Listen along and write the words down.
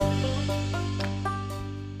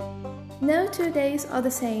No 2 days are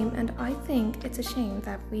the same, and I think it's a shame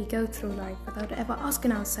that we go through life without ever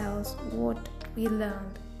asking ourselves what we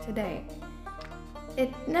learned today.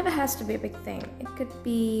 It never has to be a big thing. It could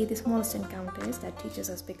be the smallest encounters that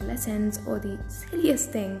teaches us big lessons, or the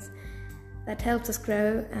silliest things that helps us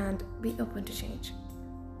grow and be open to change.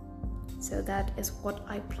 So that is what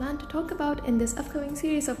I plan to talk about in this upcoming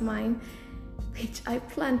series of mine, which I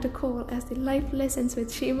plan to call as the Life Lessons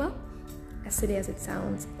with Shima. As silly as it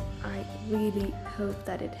sounds, I really hope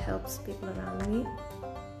that it helps people around me,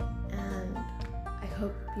 and I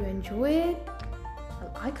hope you enjoy it.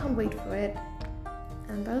 Well, I can't wait for it,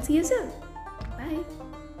 and I'll see you soon.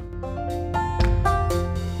 Bye.